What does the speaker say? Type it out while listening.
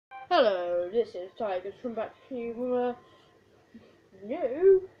Hello, this is Tigers from back to you with a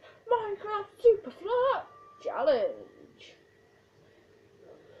new Minecraft Super Flat Challenge.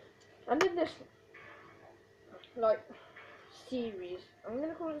 And in this series, I'm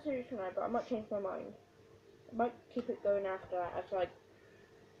gonna call it a series for now, but I might change my mind. I might keep it going after that,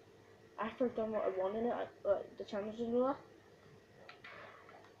 after I've done what I want in it, the challenges and all that.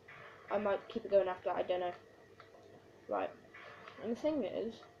 I might keep it going after that, I don't know. Right, and the thing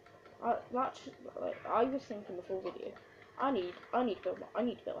is, I was thinking before video, I need to build a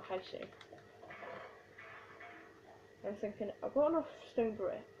house soon. I'm thinking I've got enough stone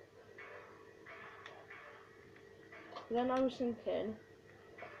brick. Then I was thinking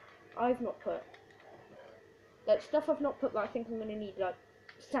I've not put stuff I've not put that I think I'm gonna need, like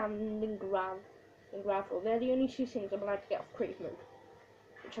sand and gravel. They're the only two things I'm allowed to get off creative mode.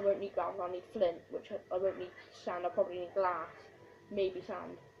 Which I won't need gravel, I'll need flint, which I won't need sand, I'll probably need glass, maybe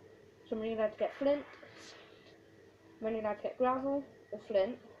sand. So I'm only allowed to get flint, I'm only allowed to get gravel or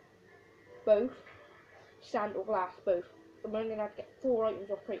flint, both, sand or glass, both. I'm only allowed to get 4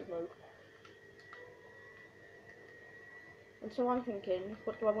 items off creative mode. And so I'm thinking,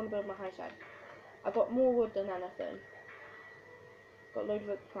 what do I want to build my house at? I've got more wood than anything. Got loads of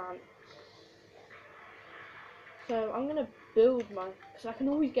oak plants. So I'm gonna build because I can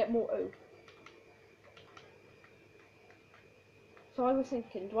always get more oak. So I was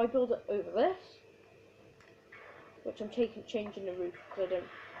thinking, do I build it over this? Which I'm changing the roof because I don't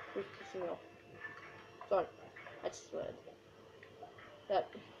roof pissing me off. Sorry, I just sweared. That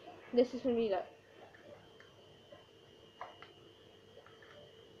this is gonna be that.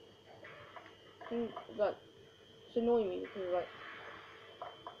 It's annoying me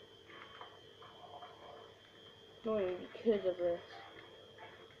because of this.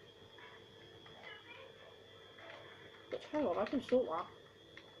 But hang on, I can sort that.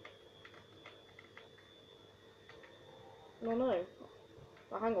 No.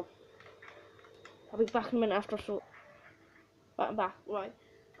 Oh, hang on. I'll be back in a minute after I sort. Right, I'm back. Right.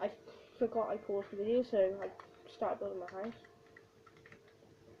 I forgot I paused the video, so I started building my house.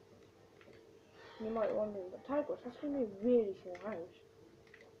 You might be wondering, but Tigers, that's going to be a really small house.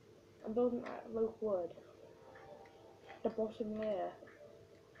 I'm building out of oak wood. The bottom layer.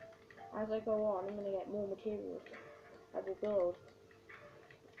 As I go on, I'm going to get more materials. I will build.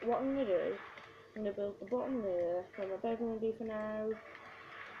 What I'm going to do, I'm going to build the bottom layer, where my bedroom will be for now.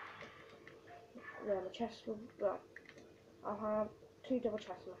 Where my chest will, well, I'll have 2 double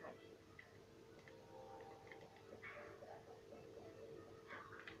chests in my house.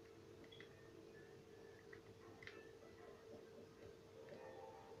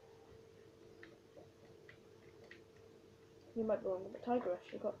 You might be wondering, but Tigers,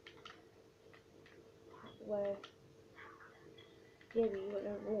 you got where? Yeah, but you got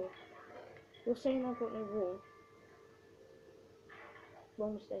no wall. You're saying I've got no wall.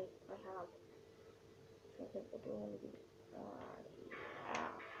 Wrong mistake. I have. I think what do I want to do?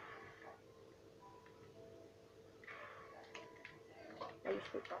 I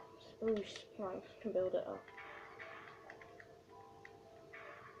just put that spruce planks to build it up.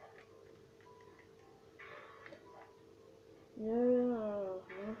 No,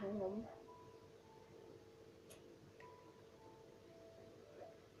 hang on.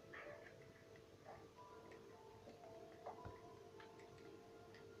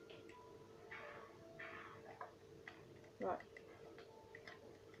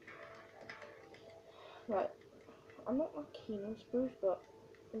 Right. I'm not that keen on spruce, but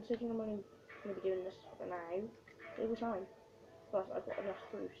considering I'm only going to be doing this for now, it was fine. Plus, I've got enough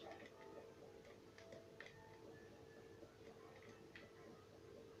spruce.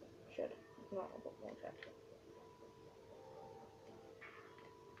 Should. If not, I'll put more text.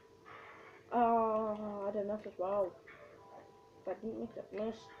 Oh, I had enough as well. But I didn't make that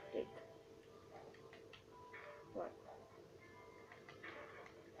mistake. Right.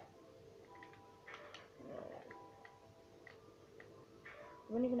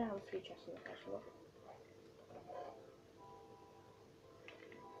 I'm only going to have 3 chests in the house. Look.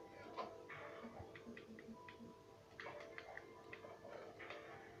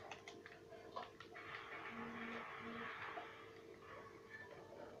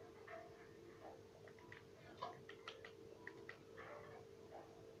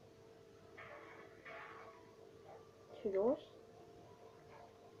 Two doors.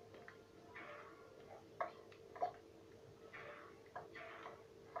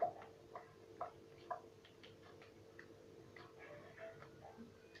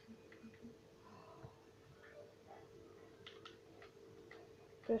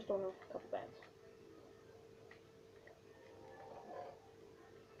 First on a couple beds.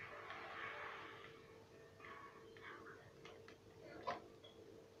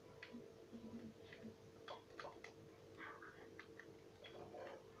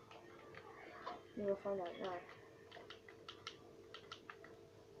 we'll find out now.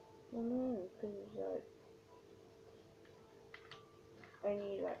 Oh no, because I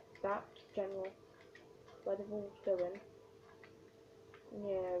need like that general where the ball's going.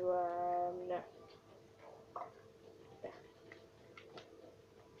 No, no. Yeah.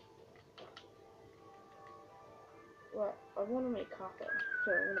 Well, I want to make carpet,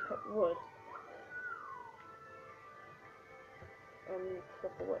 so I'm gonna put wood and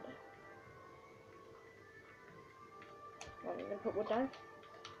proper wood. Right, I'm gonna put wood down.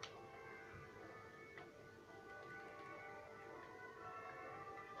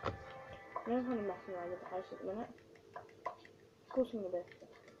 I'm kind of messing around with the house at the minute. Of course I'm gonna do.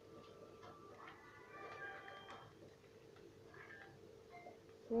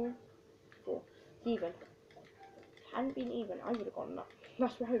 4, 4. It's even. Hadn't been even, I would have gone that.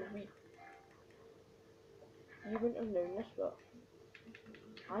 That's why you wouldn't have known this, but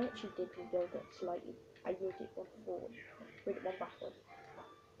I actually did rebuild it slightly. I moved it one forward, moved it one backward.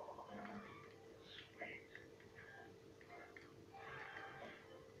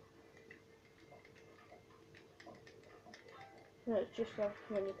 No, it's just like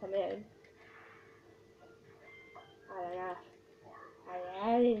when you come in. I don't know.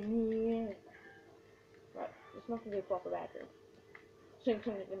 Right, it's not gonna be a proper bedroom. So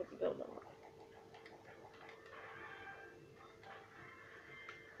something's gonna be built on it.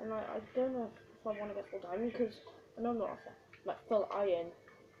 And I don't know if I want to get full diamond because I know I'm not that far. Like full iron,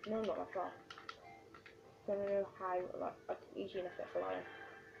 no, I'm not that far. So I don't know how, like, I can easily enough get full iron.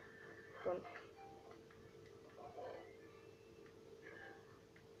 Front.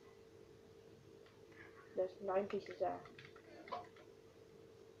 There's 9 pieces there.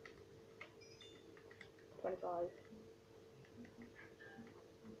 25.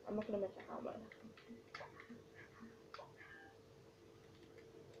 I'm not gonna make a helmet.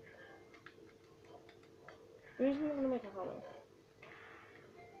 The reason I'm gonna make a helmet.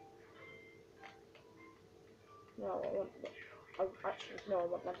 No, I want. Actually, no, I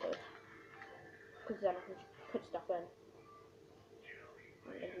want method. Because then I can put stuff in.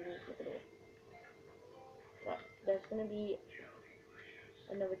 And look at it. Right, there's gonna be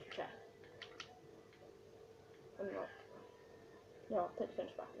another chest. I'm not. No, I'll put the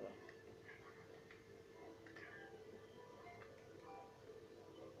fence back in there.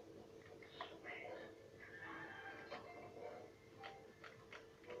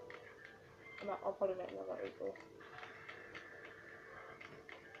 I'll probably make another April.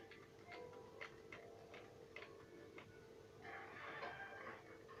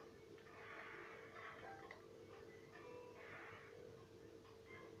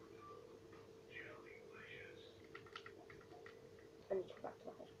 I need to go back to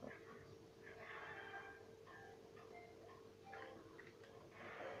the hospital.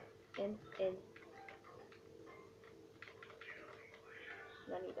 In. I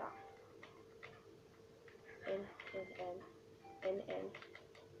need that. In.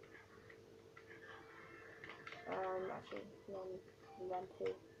 Actually, 1,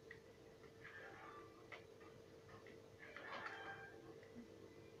 2.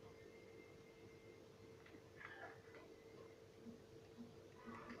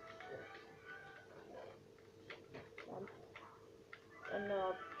 And now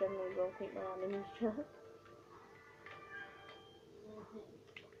generally will keep my enemies track.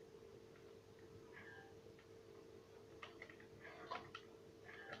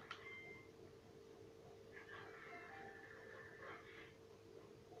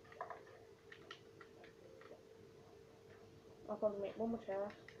 I'll probably make one more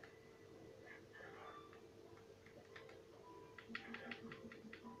chest.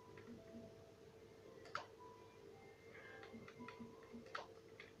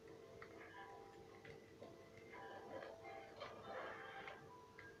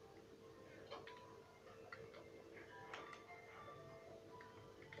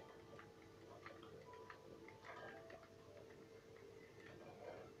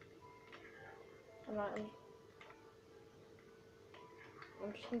 And I'm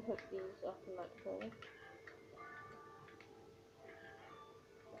just gonna put these up in like 4.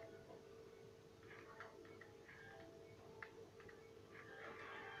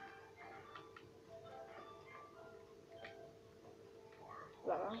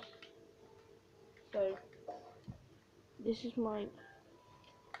 Like that. So this is my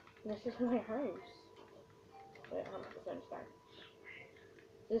house. Wait, I'm at the fence down.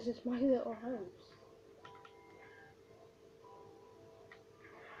 This is my little house.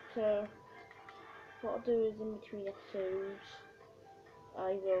 So what I'll do is in between episodes,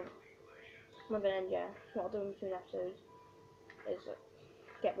 I will. My band, yeah. What I'll do in between episodes is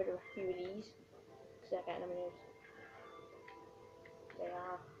get rid of a few of these they're getting on my nerves. They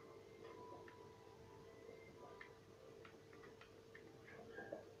are.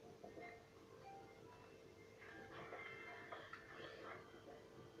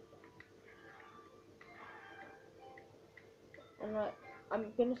 And like, I'm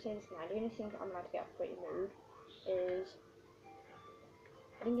gonna say this now, the only thing that I'm allowed to get up pretty mood is,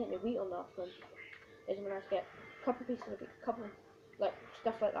 I didn't get any wheat on the last one, is I'm allowed to get a couple pieces of wheat, like,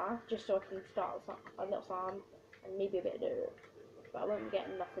 stuff like that, just so I can start a little farm, and maybe a bit of dirt, but I won't be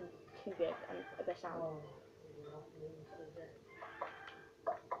getting nothing too big and a bit of sand.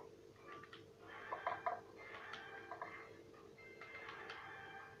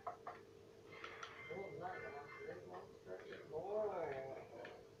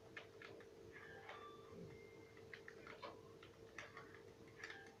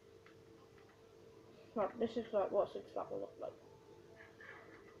 Right, this is like what 6 that will look like.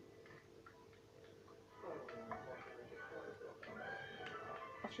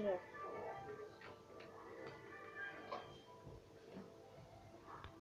 Actually no,